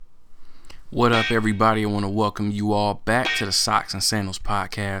What up, everybody? I want to welcome you all back to the Socks and Sandals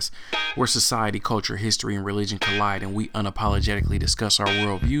podcast, where society, culture, history, and religion collide, and we unapologetically discuss our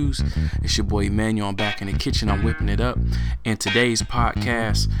worldviews. It's your boy Emmanuel. I'm back in the kitchen. I'm whipping it up. And today's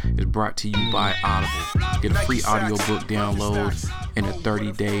podcast is brought to you by Audible. Get a free audiobook download and a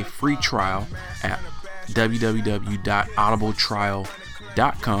 30-day free trial at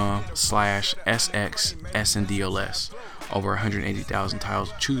www.audibletrial.com/SXSNDLS. Over 180,000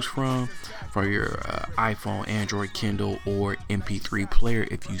 titles to choose from for your iPhone, Android, Kindle, or MP3 player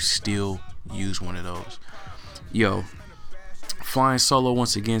if you still use one of those. Yo, flying solo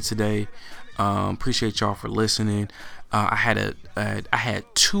once again today. Appreciate y'all for listening. I had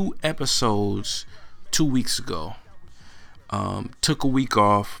 2 episodes 2 weeks ago. Took a week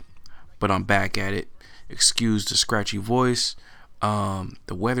off, but I'm back at it. Excuse the scratchy voice. The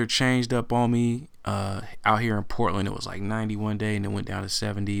weather changed up on me. Out here in Portland, it was like 90 one day and it went down to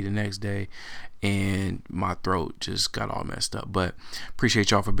 70 the next day, and my throat just got all messed up. But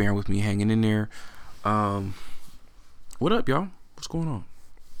appreciate y'all for bearing with me, hanging in there. What up, y'all? What's going on?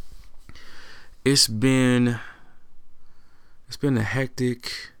 It's been a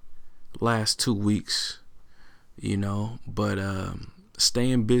hectic last 2 weeks, but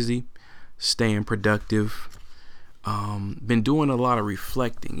staying busy, staying productive. Been doing a lot of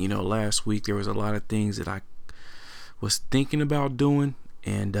reflecting. Last week there was a lot of things that I was thinking about doing,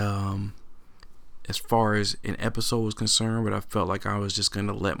 and as far as an episode was concerned, but I felt like I was just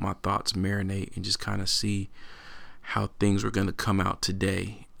gonna let my thoughts marinate and just kind of see how things were gonna come out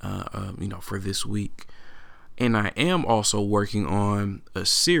today, for this week. And I am also working on a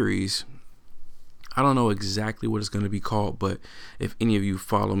series. I don't know exactly what it's going to be called, but if any of you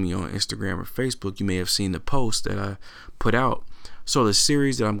follow me on Instagram or Facebook, you may have seen the post that I put out. So the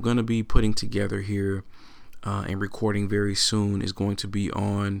series that I'm going to be putting together here and recording very soon is going to be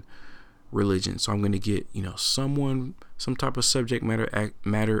on religion. So I'm going to get, some type of subject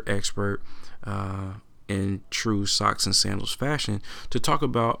matter expert in true Socks and Sandals fashion to talk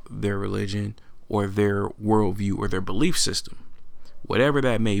about their religion or their worldview or their belief system, whatever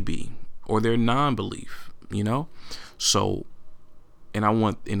that may be. Or their non-belief, So, and I'm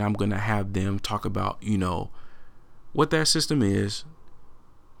going to have them talk about, what that system is,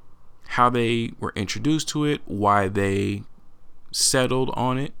 how they were introduced to it, why they settled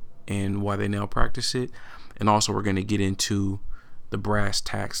on it, and why they now practice it. And also we're going to get into the brass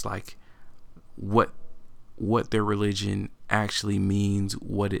tacks, like what their religion actually means,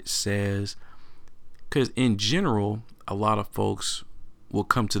 what it says. Because in general, a lot of folks will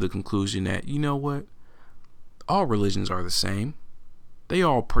come to the conclusion that, all religions are the same. They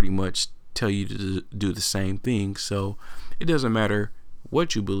all pretty much tell you to do the same thing. So it doesn't matter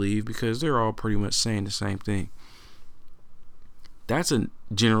what you believe because they're all pretty much saying the same thing. That's a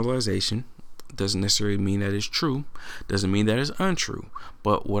generalization. Doesn't necessarily mean that it's true. Doesn't mean that it's untrue.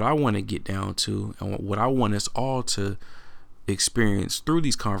 But what I want to get down to and what I want us all to experience through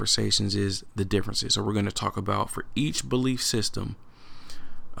these conversations is the differences. So we're going to talk about, for each belief system,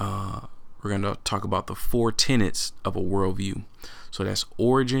 we're going to talk about the 4 tenets of a worldview. So that's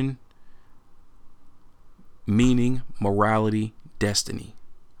origin, meaning, morality, destiny.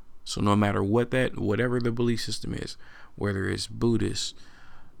 So no matter whatever the belief system is, whether it's Buddhist,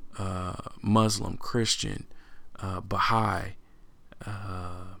 Muslim, Christian, Baha'i,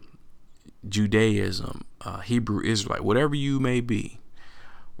 Judaism, Hebrew Israelite, whatever you may be,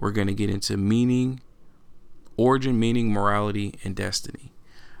 we're going to get into meaning, origin, meaning, morality, and destiny.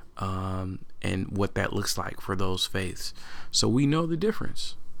 And what that looks like for those faiths. So we know the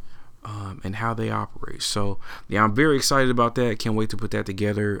difference and how they operate. So yeah, I'm very excited about that. Can't wait to put that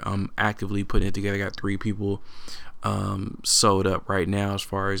together. I'm actively putting it together. I got 3 people sewed up right now as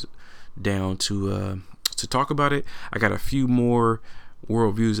far as down to talk about it. I got a few more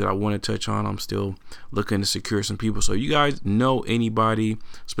worldviews that I want to touch on. I'm still looking to secure some people. So you guys know anybody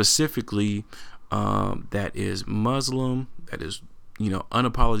specifically that is Muslim, that is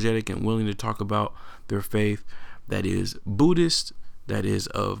unapologetic and willing to talk about their faith, that is Buddhist, that is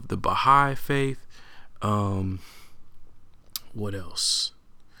of the Baha'i faith. What else?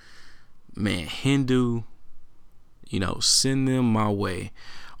 Man, Hindu, send them my way.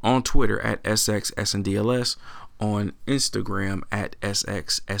 On Twitter at SXSNDLS, on Instagram at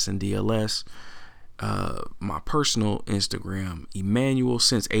SXSNDLS, my personal Instagram, Emmanuel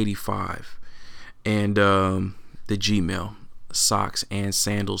since 85, and the Gmail, Socks and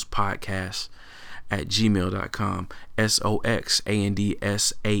Sandals podcast at gmail.com,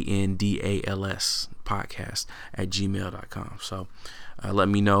 SOXANDSANDALS podcast at gmail.com. So let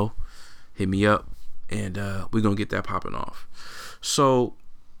me know, hit me up, and we're gonna get that popping off. So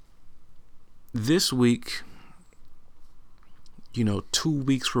this week, 2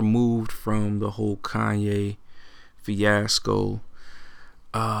 weeks removed from the whole Kanye fiasco,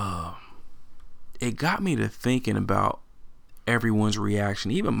 it got me to thinking about everyone's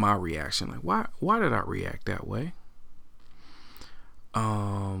reaction, even my reaction. Like, why did I react that way?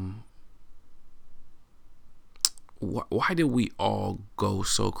 Why did we all go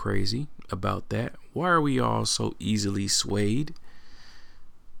so crazy about that? Why are we all so easily swayed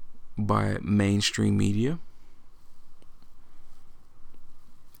by mainstream media?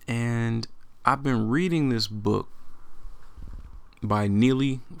 And I've been reading this book by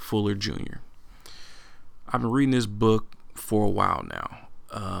Neely Fuller Jr. I've been reading this book for a while now.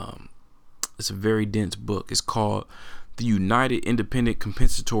 It's a very dense book. It's called The United Independent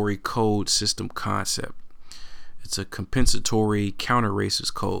Compensatory Code System Concept. It's a compensatory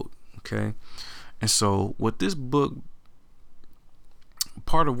counter-racist code, okay? And so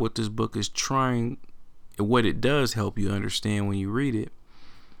part of what this book is trying, what it does help you understand when you read it,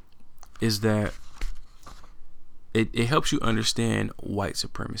 is that it helps you understand white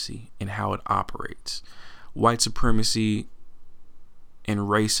supremacy and how it operates. White supremacy and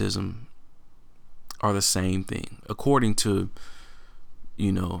racism are the same thing, according to,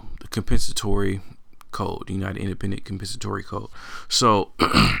 the compensatory code, United Independent Compensatory Code. So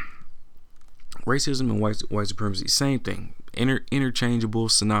racism and white supremacy, same thing, interchangeable,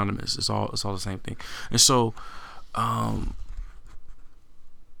 synonymous. It's all the same thing. And so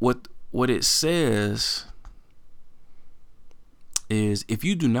what it says is, if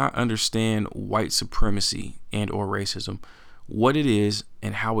you do not understand white supremacy and or racism, what it is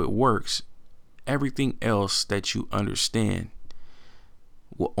and how it works, everything else that you understand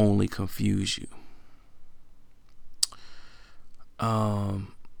will only confuse you.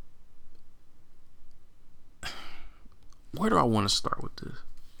 Where do I want to start with this?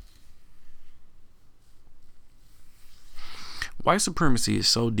 White supremacy is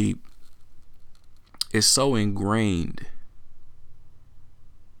so deep. It's so ingrained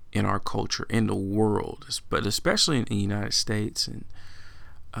in our culture, in the world, but especially in the United States, and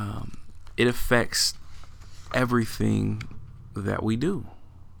it affects everything that we do.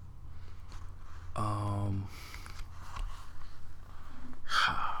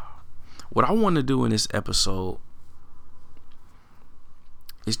 What I want to do in this episode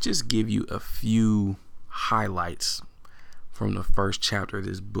is just give you a few highlights from the first chapter of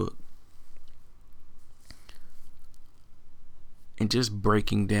this book, and just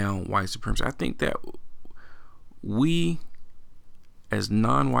breaking down white supremacy. I think that we, as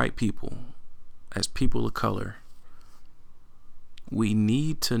non-white people, as people of color, we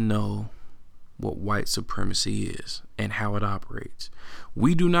need to know what white supremacy is and how it operates.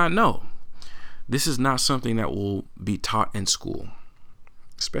 We do not know. This is not something that will be taught in school,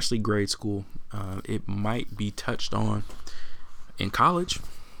 especially grade school. It might be touched on in college.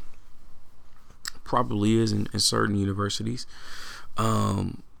 Probably is in certain universities.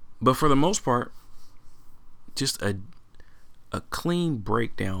 But for the most part, just a clean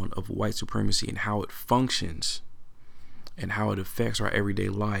breakdown of white supremacy and how it functions and how it affects our everyday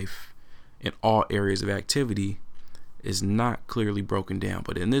life in all areas of activity is not clearly broken down.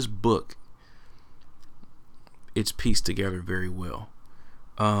 But in this book, it's pieced together very well.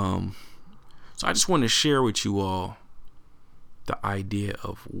 So I just want to share with you all the idea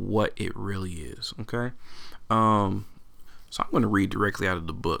of what it really is. Okay. So I'm going to read directly out of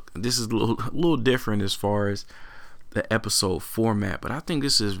the book. This is a little different as far as the episode format, but I think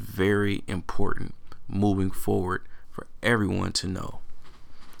this is very important moving forward for everyone to know.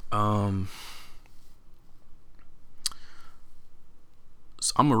 So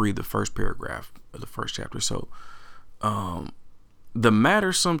I'm going to read the first paragraph of the first chapter. So, the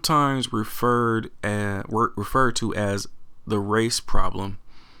matter sometimes referred to as the race problem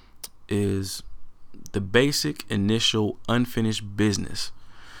is the basic initial unfinished business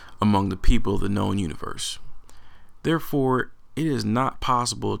among the people of the known universe. Therefore, it is not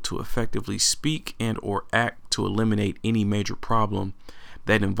possible to effectively speak and or act to eliminate any major problem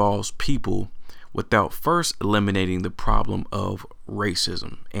that involves people without first eliminating the problem of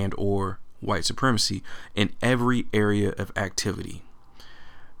racism and or white supremacy in every area of activity.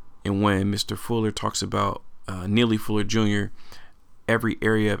 And when Mr. Fuller talks about Neely Fuller Jr., every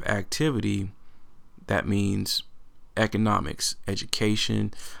area of activity, that means economics,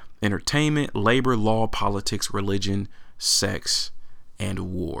 education, entertainment, labor, law, politics, religion, sex, and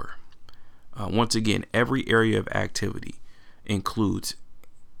war. Once again, every area of activity includes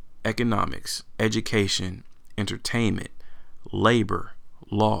economics, education, entertainment, labor,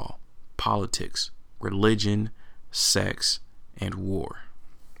 law, politics, religion, sex, and war.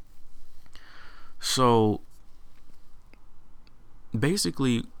 So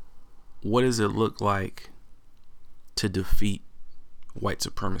basically, what does it look like to defeat white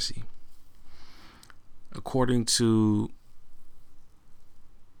supremacy? According to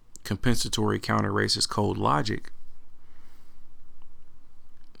compensatory counter-racist code logic,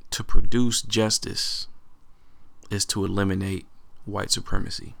 to produce justice is to eliminate white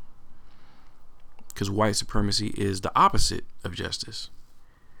supremacy. Because white supremacy is the opposite of justice.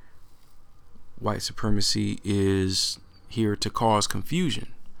 White supremacy is here to cause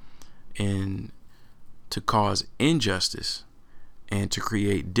confusion and to cause injustice and to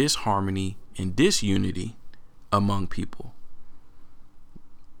create disharmony and disunity among people.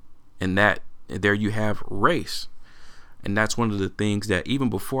 And that there you have race. And that's one of the things that even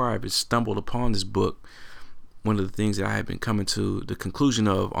before I even stumbled upon this book, one of the things that I have been coming to the conclusion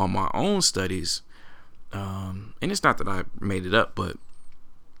of on my own studies, and it's not that I made it up, but,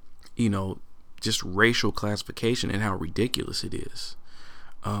 you know, just racial classification and how ridiculous it is.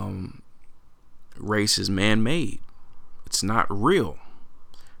 Race is man-made. It's not real.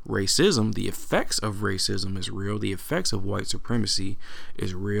 Racism, the effects of racism is real. The effects of white supremacy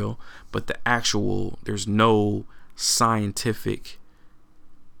is real. But there's no scientific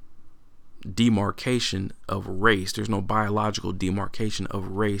demarcation of race. There's no biological demarcation of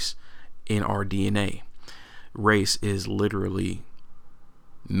race in our DNA. Race is literally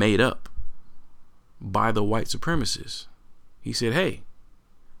made up by the white supremacists. He said, hey,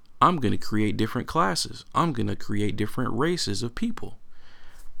 I'm going to create different classes. I'm going to create different races of people.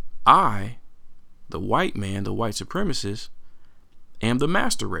 I, the white man, the white supremacist, am the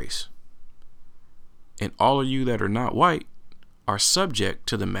master race. And all of you that are not white are subject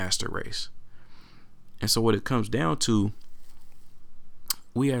to the master race. And so what it comes down to,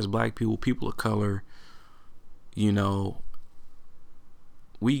 we as black people, people of color, you know,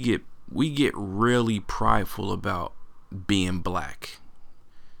 we get really prideful about being black.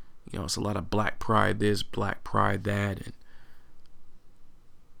 You know, it's a lot of black pride this, black pride that,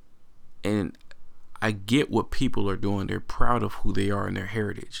 and I get what people are doing. They're proud of who they are and their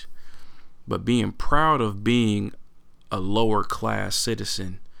heritage. But being proud of being a lower class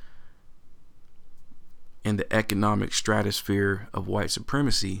citizen in the economic stratosphere of white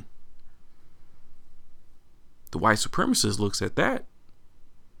supremacy, the white supremacist looks at that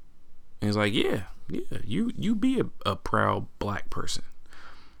and is like, yeah, you be a proud black person.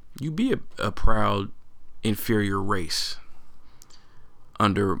 You be a proud inferior race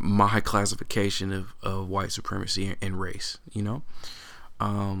under my classification of white supremacy and race, you know?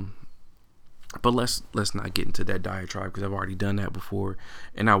 But let's not get into that diatribe because I've already done that before,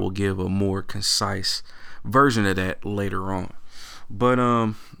 and I will give a more concise version of that later on. But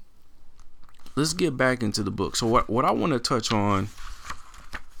let's get back into the book. So what I want to touch on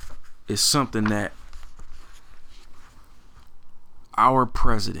is something that our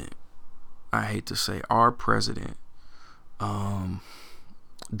president, I hate to say our president,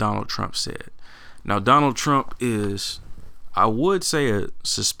 Donald Trump said. Now, Donald Trump is, I would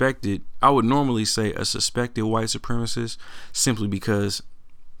normally say a suspected white supremacist, simply because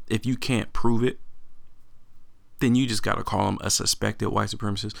if you can't prove it, then you just got to call him a suspected white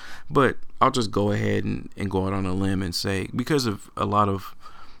supremacist. But I'll just go ahead and go out on a limb and say, because of a lot of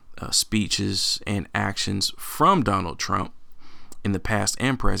speeches and actions from Donald Trump in the past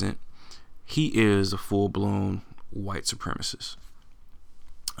and present, he is a full-blown white supremacist.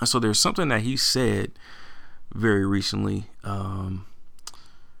 And so there's something that he said very recently, and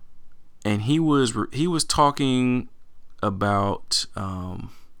he was talking about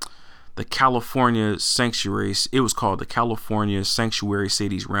the California sanctuaries. It was called the California Sanctuary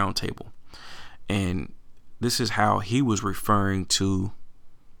Cities Roundtable, and this is how he was referring to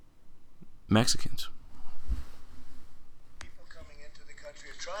Mexicans. People coming into the country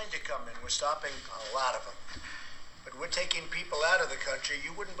are trying to come in. We're stopping a lot of them, but we're taking people out of the country.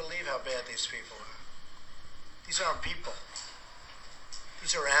 You wouldn't believe how bad these people are. These aren't people.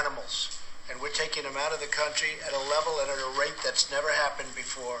 These are animals. And we're taking them out of the country at a level and at a rate that's never happened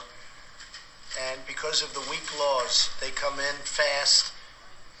before. And because of the weak laws, they come in fast.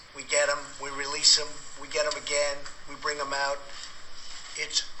 We get them, we release them, we get them again, we bring them out.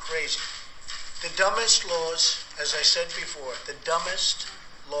 It's crazy. The dumbest laws, as I said before, the dumbest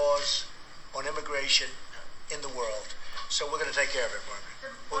laws on immigration in the world. So we're going to take care of it,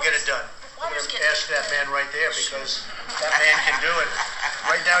 Barbara. We'll get it done. I'm going to ask that man right there, because that man can do it.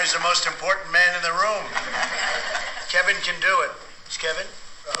 Right now, he's the most important man in the room. Kevin can do it. Is Kevin?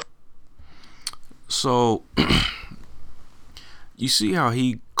 So, you see how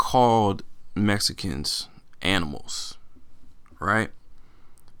he called Mexicans animals, right?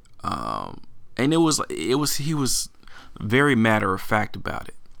 And he was very matter of fact about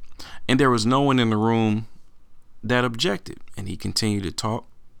it. And there was no one in the room that objected. And he continued to talk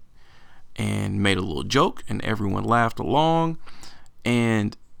and made a little joke, and everyone laughed along.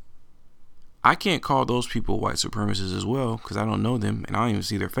 And I can't call those people white supremacists as well, because I don't know them and I don't even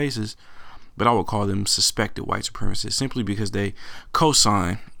see their faces, but I would call them suspected white supremacists simply because they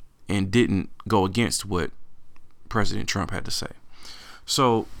co-signed and didn't go against what President Trump had to say.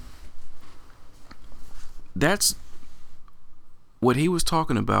 So that's what he was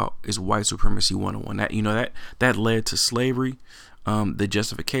talking about, is white supremacy 101. That led to slavery, the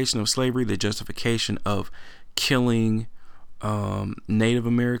justification of slavery, the justification of killing Native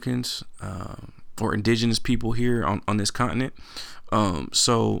Americans or indigenous people here on this continent.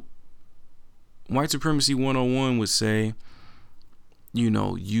 So white supremacy 101 would say,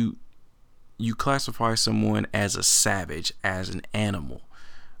 you classify someone as a savage, as an animal.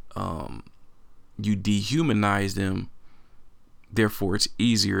 You dehumanize them. Therefore, it's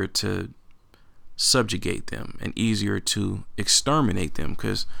easier to subjugate them and easier to exterminate them,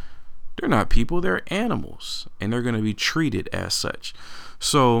 because they're not people, they're animals, and they're going to be treated as such.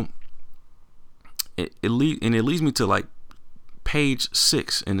 So it leads me to like page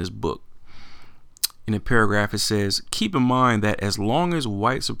 6 in this book. In a paragraph, it says, keep in mind that as long as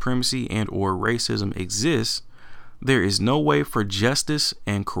white supremacy and or racism exists, there is no way for justice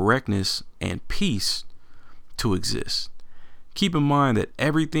and correctness and peace to exist. Keep in mind that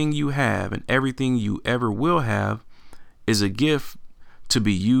everything you have and everything you ever will have is a gift to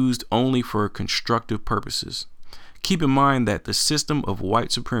be used only for constructive purposes. Keep in mind that the system of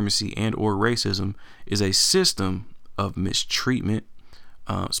white supremacy and or racism is a system of mistreatment,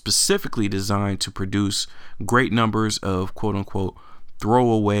 specifically designed to produce great numbers of quote unquote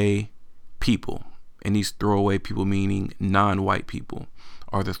throwaway people. And these throwaway people meaning non-white people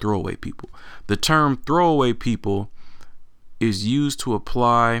are the throwaway people. The term throwaway people is used to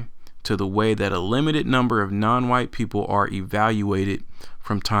apply to the way that a limited number of non-white people are evaluated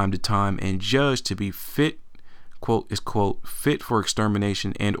from time to time and judged to be fit, quote, fit for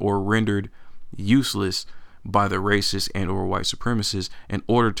extermination and or rendered useless by the racist and or white supremacists in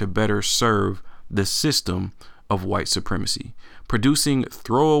order to better serve the system of white supremacy. Producing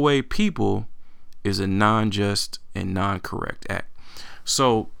throwaway people is a non-just and non-correct act.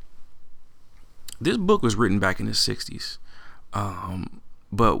 So this book was written back in the 60s.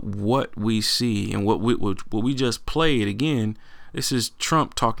 But what we see and what we just played again, this is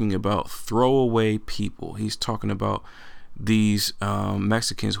Trump talking about throwaway people. He's talking about these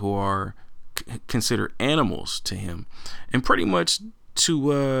Mexicans who are considered animals to him, and pretty much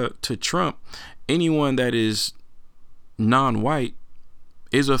to Trump, anyone that is non-white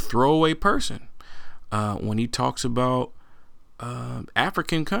is a throwaway person. When he talks about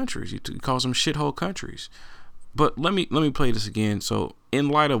African countries, he calls them shithole countries. But let me play this again. So in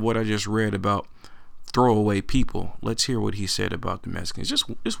light of what I just read about throwaway people, let's hear what he said about the Mexicans.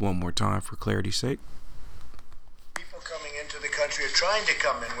 Just one more time for clarity's sake. People coming into the country are trying to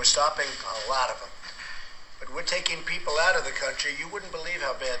come in. We're stopping a lot of them. But we're taking people out of the country. You wouldn't believe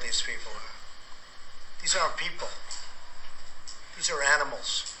how bad these people are. These aren't people. These are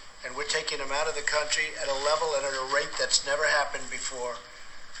animals. And we're taking them out of the country at a level and at a rate that's never happened before.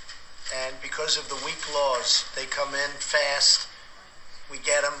 And because of the weak laws, they come in fast. We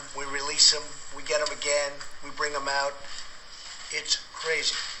get them, we release them, we get them again, we bring them out. It's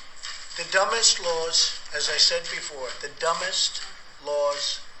crazy. The dumbest laws, as I said before, the dumbest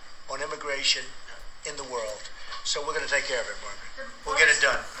laws on immigration in the world. So we're going to take care of it, Margaret. We'll get it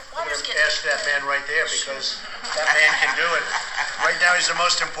done. We're going to ask that man right there, because that man can do it. Right now, he's the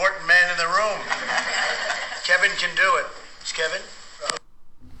most important man in the room. Kevin can do it. Is Kevin?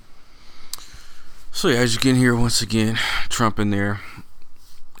 So yeah, as you can hear once again, Trump in there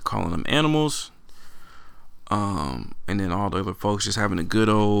calling them animals, and then all the other folks just having a good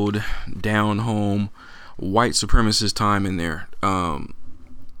old down home white supremacist time in there.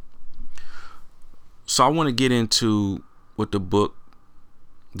 So I want to get into what the book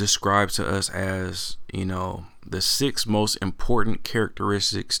describes to us as, the 6 most important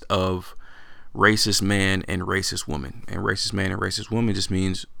characteristics of racist man and racist woman. And racist man and racist woman just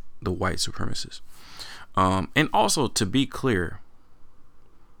means the white supremacists. And also, to be clear,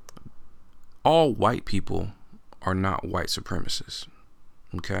 all white people are not white supremacists.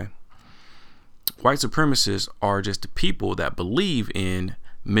 Okay? White supremacists are just the people that believe in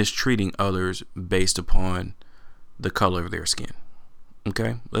mistreating others based upon the color of their skin.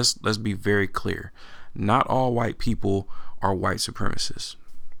 Okay? Let's be very clear. Not all white people are white supremacists.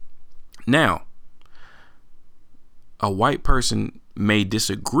 Now, a white person may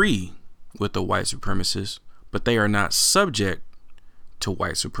disagree with the white supremacists, but they are not subject to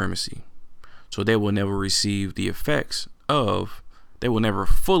white supremacy. So they will never receive the effects of, they will never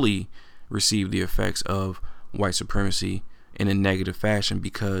fully receive the effects of white supremacy in a negative fashion,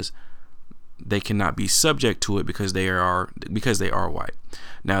 because they cannot be subject to it because they are white.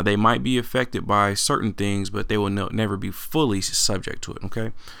 Now, they might be affected by certain things, but they will never be fully subject to it.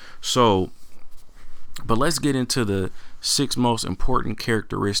 Okay, so, but let's get into the 6 most important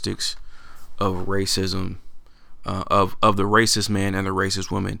characteristics of racism, of the racist man and the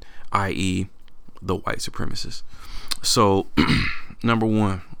racist woman, i.e., the white supremacists. So, number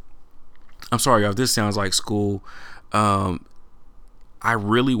 1. I'm sorry, y'all, this sounds like school. I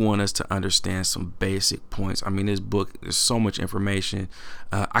really want us to understand some basic points. I mean, this book, there's so much information.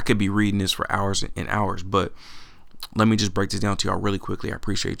 I could be reading this for hours and hours, but let me just break this down to y'all really quickly. I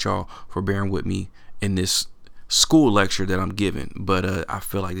appreciate y'all for bearing with me in this school lecture that I'm giving, but I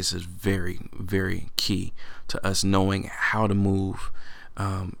feel like this is very, very key to us knowing how to move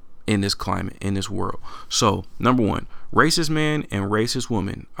in this climate, in this world. So, number 1, racist man and racist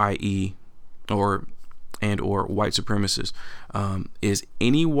woman, i.e., or white supremacists, is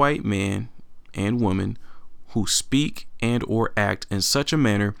any white man and woman who speak and or act in such a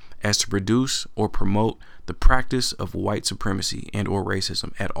manner as to produce or promote the practice of white supremacy and or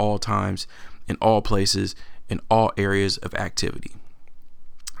racism at all times, in all places, in all areas of activity.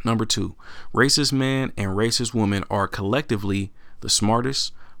 Number 2, racist man and racist woman are collectively the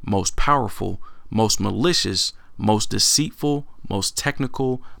smartest, most powerful, most malicious, most deceitful, most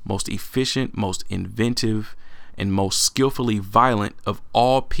technical, most efficient, most inventive, and most skillfully violent of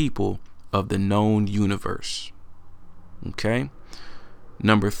all people of the known universe. Okay.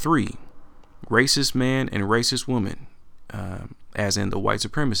 Number 3, racist man and racist woman, as in the white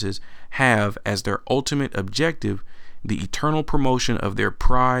supremacists, have as their ultimate objective the eternal promotion of their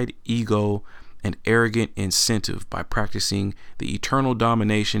pride, ego, and arrogant incentive by practicing the eternal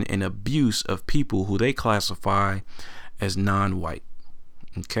domination and abuse of people who they classify as non-white.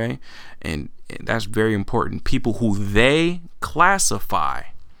 Okay, and that's very important. People who they classify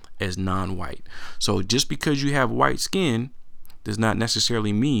as non-white. So just because you have white skin does not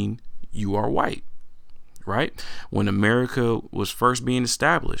necessarily mean you are white, right? When America was first being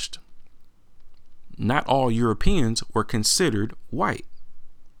established, not all Europeans were considered white.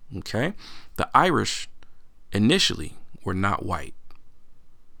 Okay, the Irish initially were not white.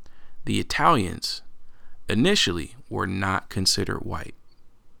 The Italians initially were not considered white.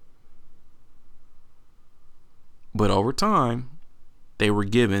 But over time, they were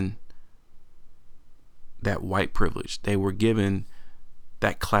given that white privilege. They were given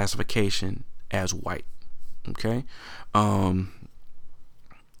that classification as white. Okay, and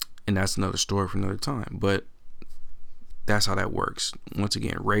that's another story for another time. But that's how that works. Once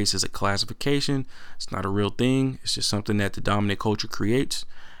again, race is a classification. It's not a real thing. It's just something that the dominant culture creates,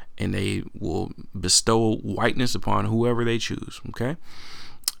 and they will bestow whiteness upon whoever they choose. Okay.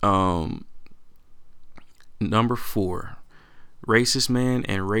 Number 4, racist man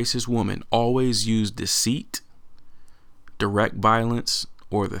and racist woman always use deceit, direct violence,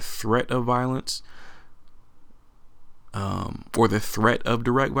 or the threat of violence, or the threat of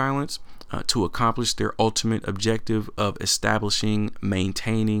direct violence, to accomplish their ultimate objective of establishing,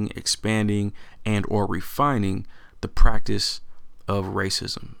 maintaining, expanding, and or refining the practice of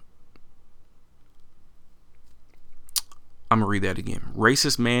racism. I'm going to read that again.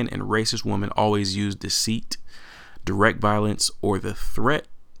 Racist man and racist woman always use deceit, direct violence, or the threat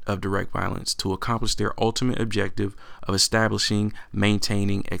of direct violence to accomplish their ultimate objective of establishing,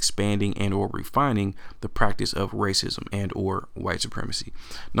 maintaining, expanding, and or refining the practice of racism and or white supremacy.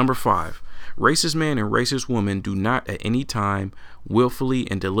 Number 5, racist man and racist woman do not at any time willfully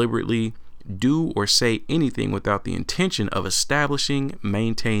and deliberately do or say anything without the intention of establishing,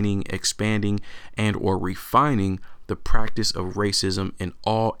 maintaining, expanding, and or refining the practice of racism in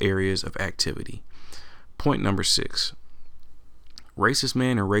all areas of activity. Point number 6. Racist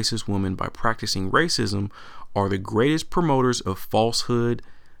man and racist woman, by practicing racism, are the greatest promoters of falsehood,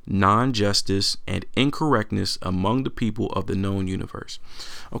 non-justice, and incorrectness among the people of the known universe.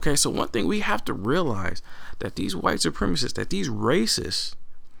 Okay, so one thing we have to realize, that these white supremacists, that these racists,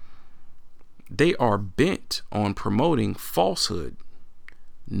 they are bent on promoting falsehood,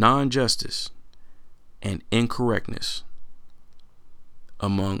 non-justice, and incorrectness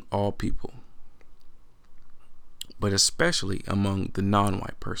among all people, but especially among the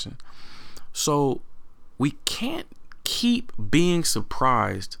non-white person. So we can't keep being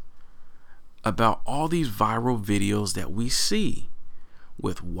surprised about all these viral videos that we see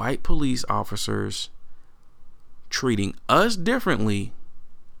with white police officers treating us differently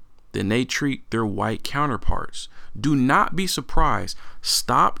than they treat their white counterparts. Do not be surprised.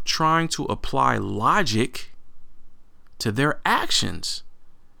 Stop trying to apply logic to their actions.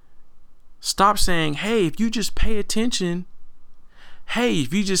 Stop saying, hey, if you just pay attention, hey,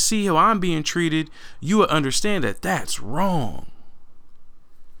 if you just see how I'm being treated, you will understand that that's wrong.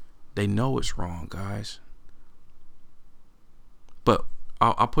 They know it's wrong, guys. But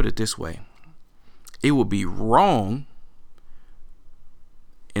I'll put it this way. It would be wrong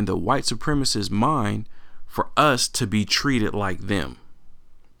in the white supremacist mind for us to be treated like them.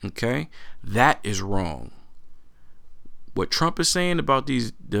 Okay? That is wrong. What Trump is saying about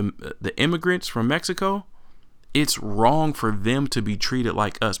the immigrants from Mexico, it's wrong for them to be treated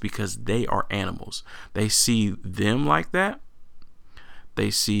like us because they are animals. They see them like that. They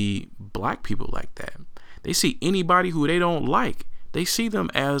see black people like that. They see anybody who they don't like. They see them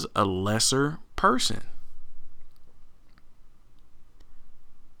as a lesser person.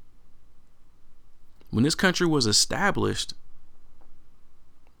 When this country was established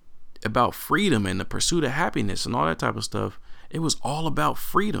about freedom and the pursuit of happiness and all that type of stuff, it was all about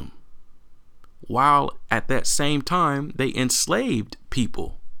freedom. While at that same time, they enslaved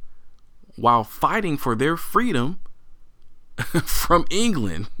people while fighting for their freedom from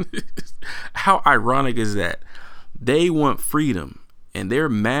England. How ironic is that? They want freedom and they're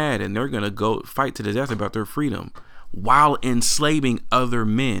mad and they're going to go fight to the death about their freedom while enslaving other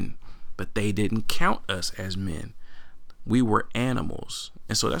men. But they didn't count us as men. We were animals.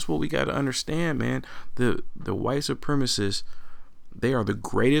 And so that's what we got to understand, man. The white supremacists, they are the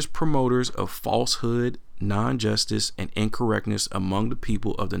greatest promoters of falsehood, non-justice, and incorrectness among the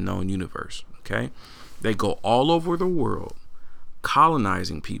people of the known universe. Okay? They go all over the world,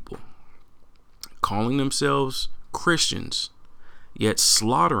 colonizing people, calling themselves Christians, yet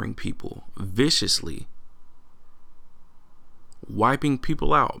slaughtering people viciously, wiping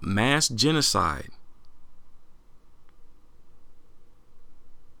people out, mass genocide.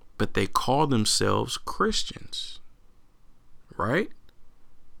 But they call themselves Christians, right?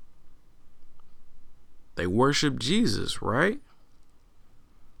 They worship Jesus, right?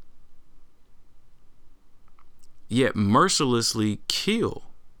 Yet mercilessly kill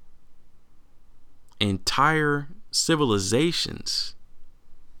entire civilizations.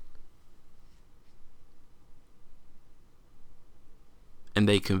 And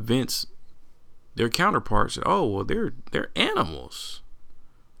they convince their counterparts that, oh, well, they're animals.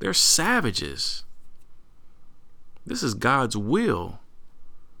 They're savages. This is God's will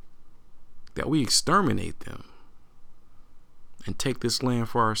that we exterminate them and take this land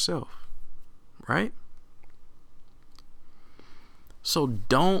for ourselves, right? So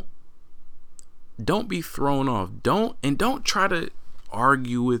don't be thrown off. Don't try to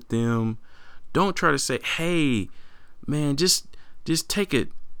argue with them. Don't try to say, hey, man, just take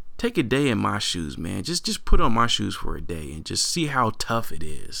a day in my shoes, man. Just put on my shoes for a day and just see how tough it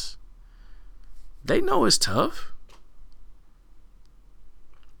is. They know it's tough,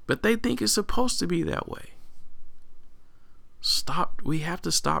 but they think it's supposed to be that way. We have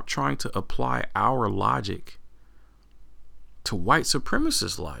to stop trying to apply our logic to white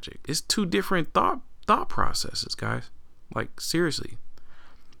supremacist logic. It's two different thought processes, guys. Like, seriously.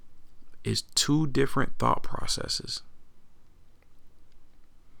 It's two different thought processes.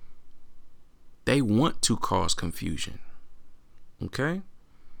 They want to cause confusion. Okay?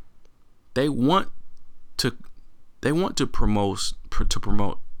 They want to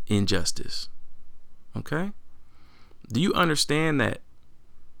promote injustice. Okay? Do you understand that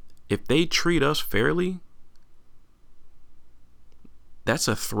if they treat us fairly, that's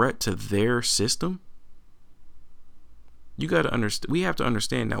a threat to their system? You got to understand. We have to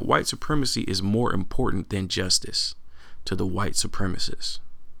understand that white supremacy is more important than justice to the white supremacists.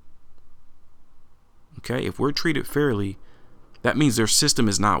 Okay, if we're treated fairly, that means their system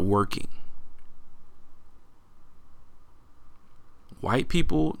is not working. White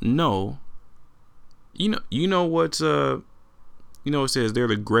people know, it says they're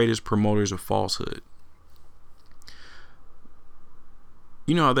the greatest promoters of falsehood.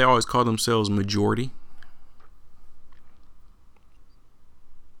 You know how they always call themselves majority?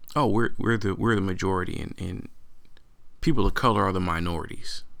 Oh, we're the majority, and people of color are the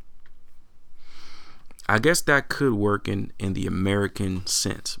minorities. I guess that could work in the American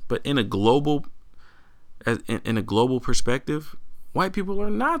sense, but in a global perspective, white people are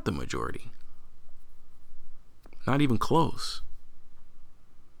not the majority. Not even close.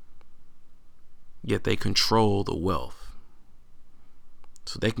 Yet they control the wealth.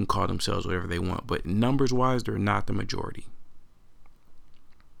 So they can call themselves whatever they want, but numbers wise, they're not the majority.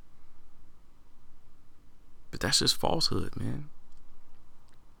 But that's just falsehood, man.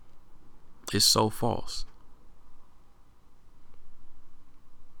 is so false.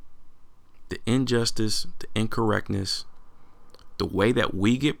 The injustice, the incorrectness, the way that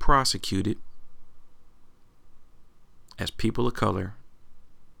we get prosecuted as people of color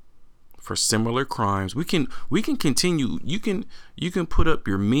for similar crimes, we can continue. You can put up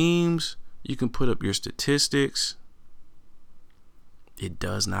your memes, you can put up your statistics. It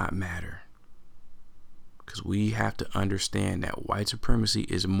does not matter, because we have to understand that white supremacy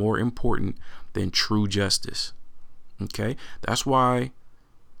is more important than true justice. Okay, that's why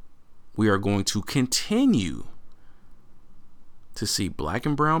we are going to continue to see black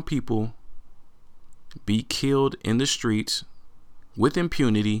and brown people be killed in the streets with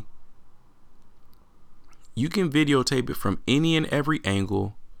impunity. You can videotape it from any and every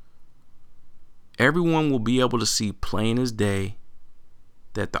angle. Everyone will be able to see plain as day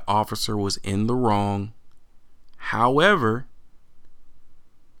that the officer was in the wrong. However,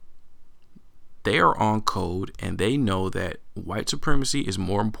 they are on code and they know that white supremacy is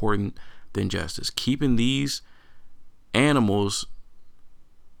more important than justice. Keeping these animals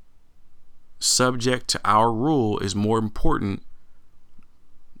subject to our rule is more important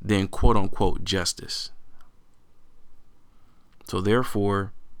than quote unquote justice. So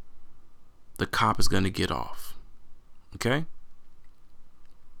therefore, the cop is going to get off. Okay?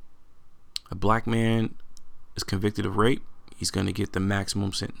 A black man is convicted of rape. He's going to get the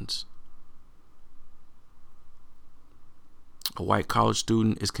maximum sentence. A white college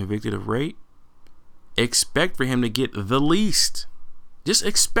student is convicted of rape. Expect for him to get the least. Just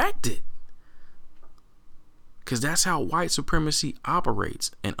expect it. Because that's how white supremacy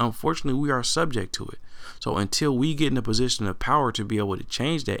operates. And unfortunately, we are subject to it. So until we get in a position of power to be able to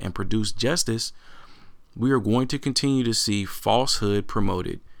change that and produce justice, we are going to continue to see falsehood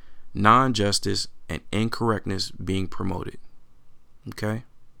promoted, non-justice and incorrectness being promoted. Okay?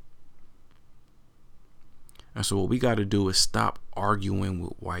 And so what we got to do is stop arguing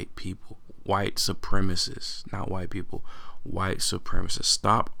with white people, white supremacists, not white people, white supremacists.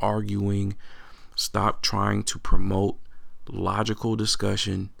 Stop arguing. Stop trying to promote logical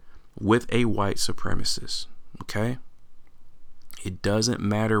discussion with a white supremacist. Okay? It doesn't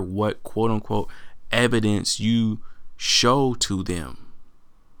matter what quote unquote evidence you show to them.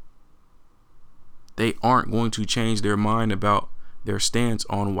 They aren't going to change their mind about their stance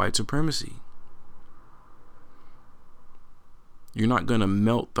on white supremacy. You're not going to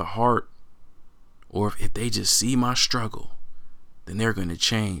melt the heart, or if they just see my struggle, then they're going to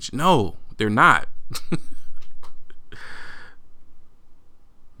change. No, they're not.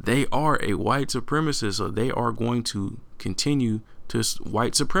 They are a white supremacist, so they are going to continue to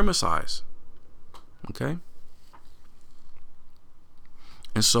white supremacize. Okay?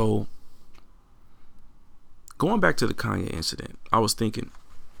 And so, going back to the Kanye incident, I was thinking,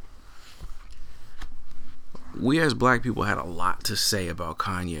 we as black people had a lot to say about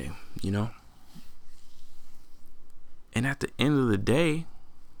Kanye, you know? And at the end of the day,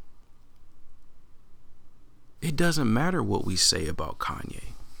 it doesn't matter what we say about Kanye.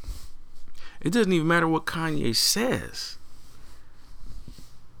 It doesn't even matter what Kanye says.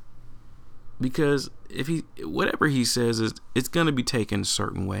 Because whatever he says, it's going to be taken a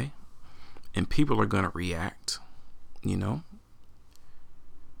certain way. And people are going to react, you know?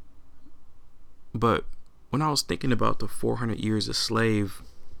 But when I was thinking about the 400 Years a Slave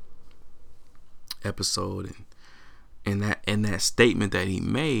episode and that statement that he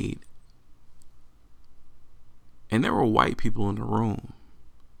made, and there were white people in the room,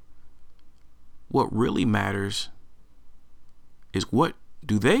 what really matters is what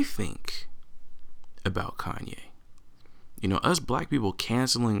do they think about Kanye? You know, us black people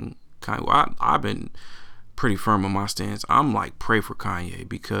canceling Kanye. Well, I've been pretty firm on my stance. I'm like, pray for Kanye,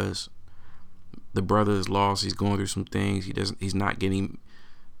 because the brother is lost. He's going through some things. He's not getting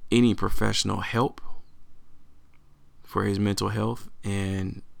any professional help for his mental health,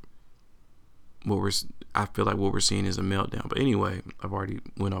 and I feel like what we're seeing is a meltdown. But anyway, I've already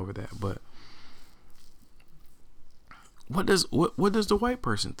went over that. But what does the white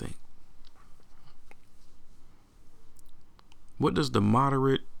person think? What does the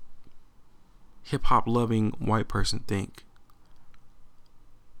moderate, hip hop loving white person think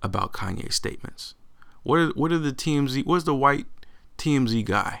about Kanye's statements? What are the TMZ? What's the white TMZ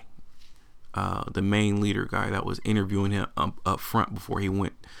guy, the main leader guy that was interviewing him up front before he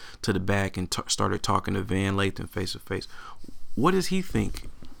went to the back and started talking to Van Lathan face to face? What does he think?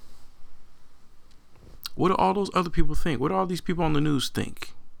 What do all those other people think? What do all these people on the news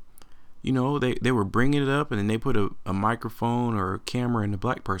think? You know, they were bringing it up, and then they put a microphone or a camera in the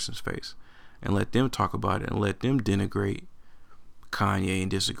black person's face and let them talk about it and let them denigrate Kanye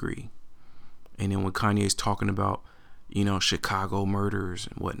and disagree. And then when Kanye's talking about, Chicago murders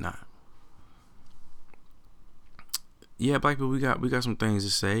and whatnot. Yeah, black people, we got some things to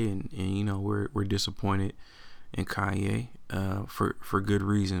say, and we're disappointed in Kanye for good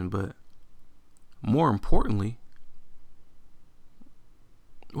reason. But more importantly,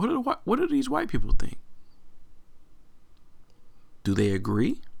 what do these white people think? Do they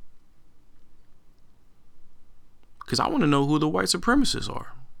agree? Because I want to know who the white supremacists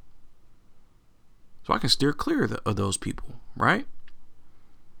are, so I can steer clear of those people, right?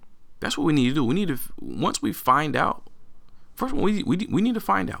 That's what we need to do. We need to, once we find out, first of all, we need to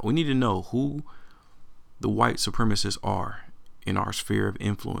find out. We need to know who the white supremacists are in our sphere of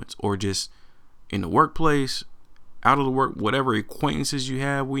influence, or just in the workplace, out of the work, whatever acquaintances you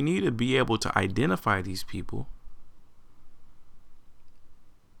have. We need to be able to identify these people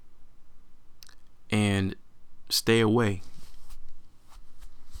and stay away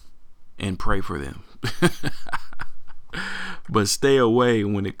and pray for them. But stay away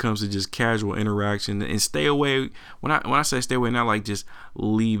when it comes to just casual interaction, and stay away when I say stay away, not like just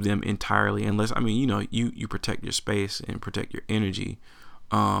leave them entirely, unless you protect your space and protect your energy,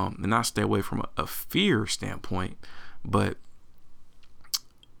 and not stay away from a fear standpoint, but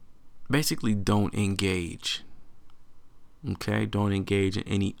basically don't engage. Okay, don't engage in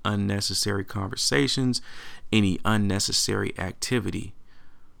any unnecessary conversations, any unnecessary activity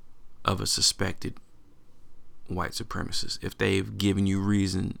of a suspected white supremacist, if they've given you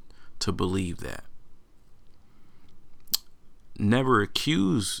reason to believe that. Never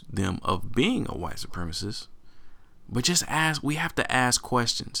accuse them of being a white supremacist, but just ask. We have to ask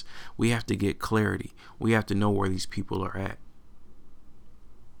questions. We have to get clarity. We have to know where these people are at.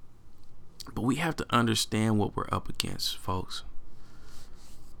 But we have to understand what we're up against, folks.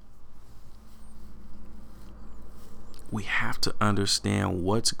 We have to understand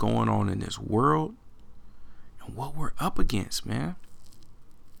what's going on in this world and what we're up against, man.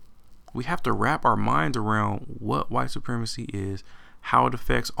 We have to wrap our minds around what white supremacy is, how it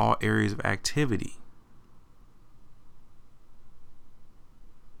affects all areas of activity,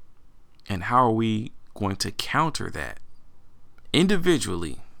 and how are we going to counter that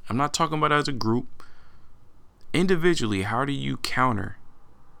individually. I'm not talking about as a group. Individually, how do you counter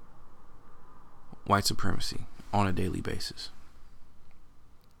white supremacy on a daily basis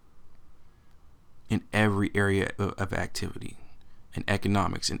in every area of activity, in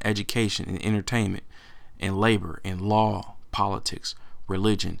economics, in education, in entertainment, in labor, in law, politics,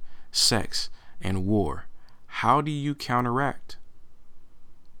 religion, sex, and war? How do you counteract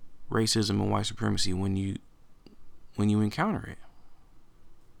racism and white supremacy when you encounter it?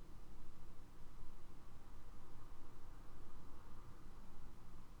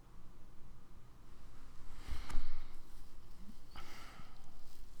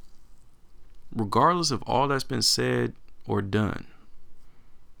 Regardless of all that's been said or done,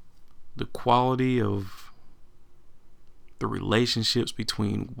 the quality of the relationships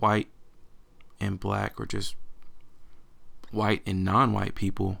between white and black, or just white and non-white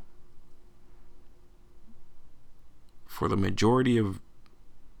people, for the majority of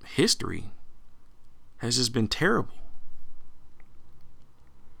history, has just been terrible.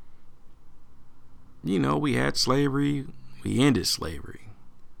 We had slavery, we ended slavery.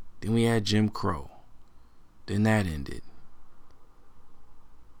 Then we had Jim Crow. Then that ended.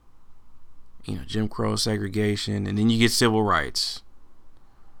 Jim Crow, segregation, and then you get civil rights.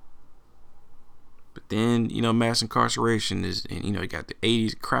 But then, mass incarceration is, and you got the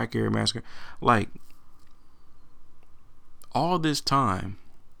 80s crack era massacre. Like, all this time,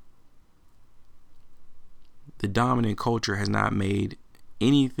 the dominant culture has not made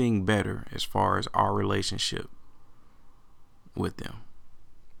anything better as far as our relationship with them.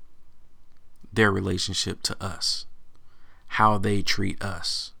 Their relationship to us, how they treat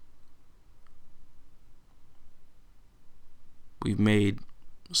us. We've made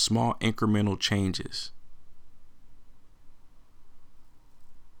small incremental changes,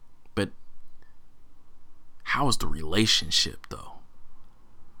 but how is the relationship though?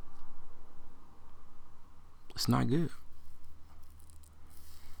 It's not good.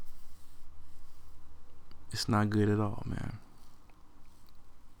 It's not good at all, man.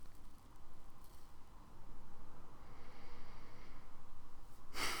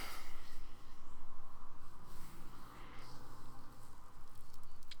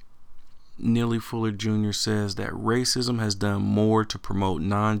 Neely Fuller Jr. says that racism has done more to promote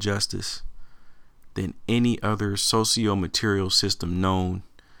non-justice than any other socio-material system known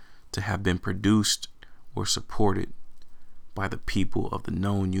to have been produced or supported by the people of the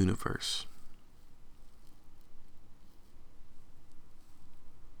known universe.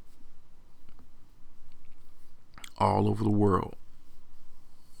 all over the world,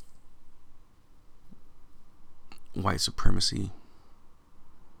 white supremacy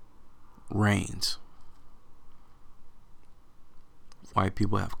reigns. White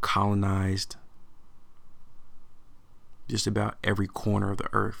people have colonized just about every corner of the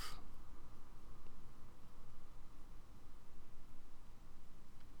earth.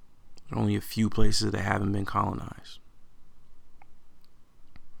 There are only a few places that haven't been colonized.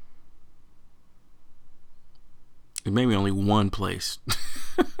 Maybe only one place.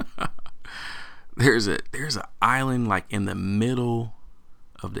 There's an island like in the middle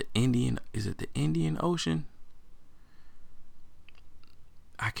of the Indian Ocean?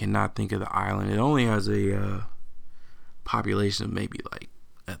 I cannot think of the island. It only has a population of maybe like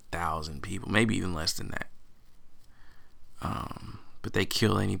 1,000 people, maybe even less than that. But they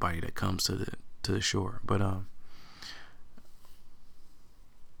kill anybody that comes to the shore. But I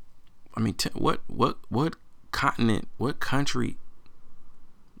mean, what continent, what country,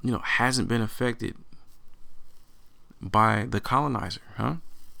 hasn't been affected by the colonizer, huh?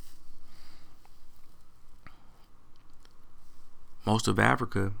 Most of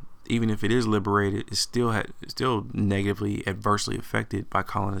Africa, even if it is liberated, is still negatively, adversely affected by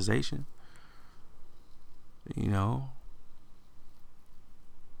colonization.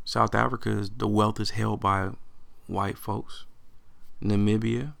 South Africa, the wealth is held by white folks.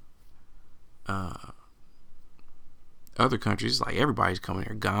 Namibia, other countries, like everybody's coming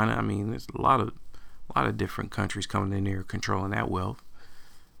here. Ghana, I mean, there's a lot of different countries coming in there controlling that wealth.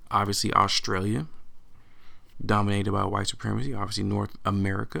 Obviously, Australia, dominated by white supremacy. Obviously, North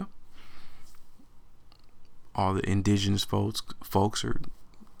America, all the indigenous folks are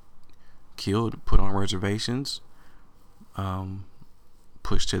killed, put on reservations,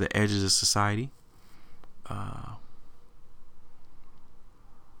 pushed to the edges of society.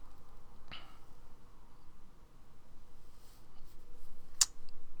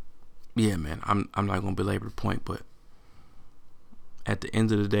 Yeah, man, I'm not gonna belabor the point, but at the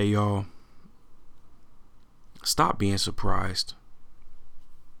end of the day, y'all, stop being surprised.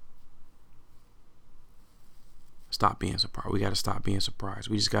 Stop being surprised. We gotta stop being surprised.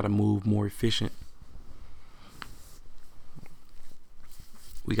 We just gotta move more efficient.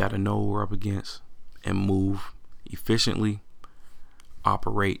 We gotta know what we're up against and move efficiently,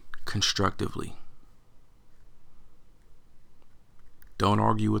 operate constructively. Don't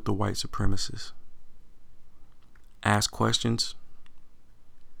argue with the white supremacists. Ask questions,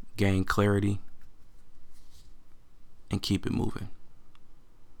 gain clarity, and keep it moving.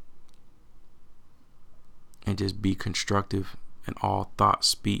 And just be constructive in all thought,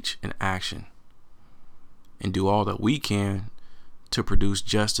 speech, and action. And do all that we can to produce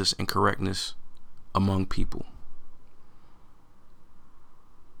justice and correctness among people,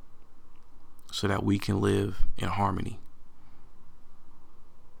 so that we can live in harmony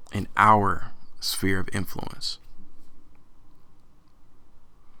in our sphere of influence.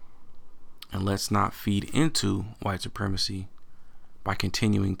 And let's not feed into white supremacy by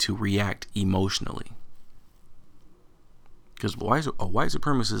continuing to react emotionally. Because white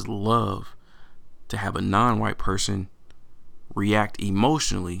supremacists love to have a non-white person react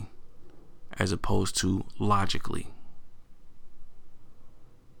emotionally as opposed to logically.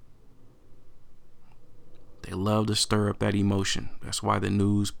 They love to stir up that emotion. That's why the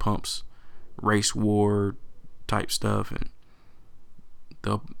news pumps race war type stuff, and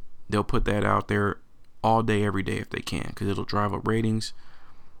they'll put that out there all day, every day if they can, because it'll drive up ratings,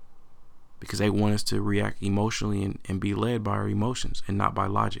 because they want us to react emotionally and be led by our emotions and not by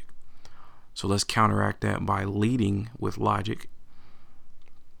logic. So let's counteract that by leading with logic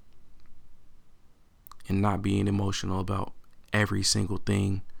and not being emotional about every single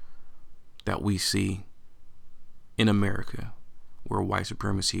thing that we see in America, where white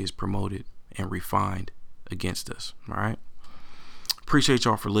supremacy is promoted and refined against us. All right. Appreciate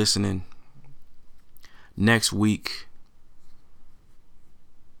y'all for listening. Next week,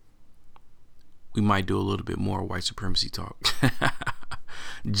 we might do a little bit more white supremacy talk.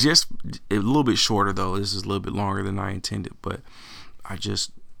 Just a little bit shorter, though. This is a little bit longer than I intended, but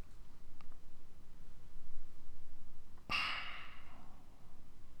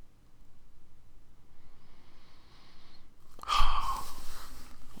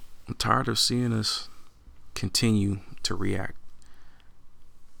I'm tired of seeing us continue to react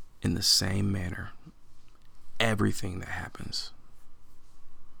in the same manner. Everything that happens,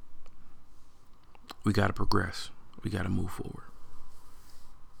 we got to progress. We got to move forward.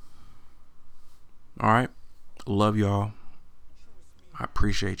 All right. Love y'all. I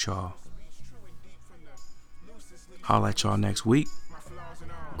appreciate y'all. Holla at y'all next week.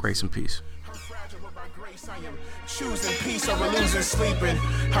 Grace and peace. I am choosing peace over losing sleeping.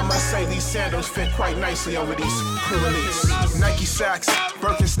 I must say these sandals fit quite nicely over these Pirellis. Nike socks,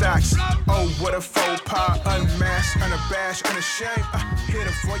 Birkenstocks. Oh, what a faux pas. Unmasked, unabashed, unashamed. Hear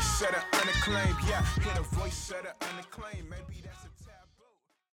the voice of the unacclaimed. Yeah, hear the voice of the unacclaimed. Maybe that's a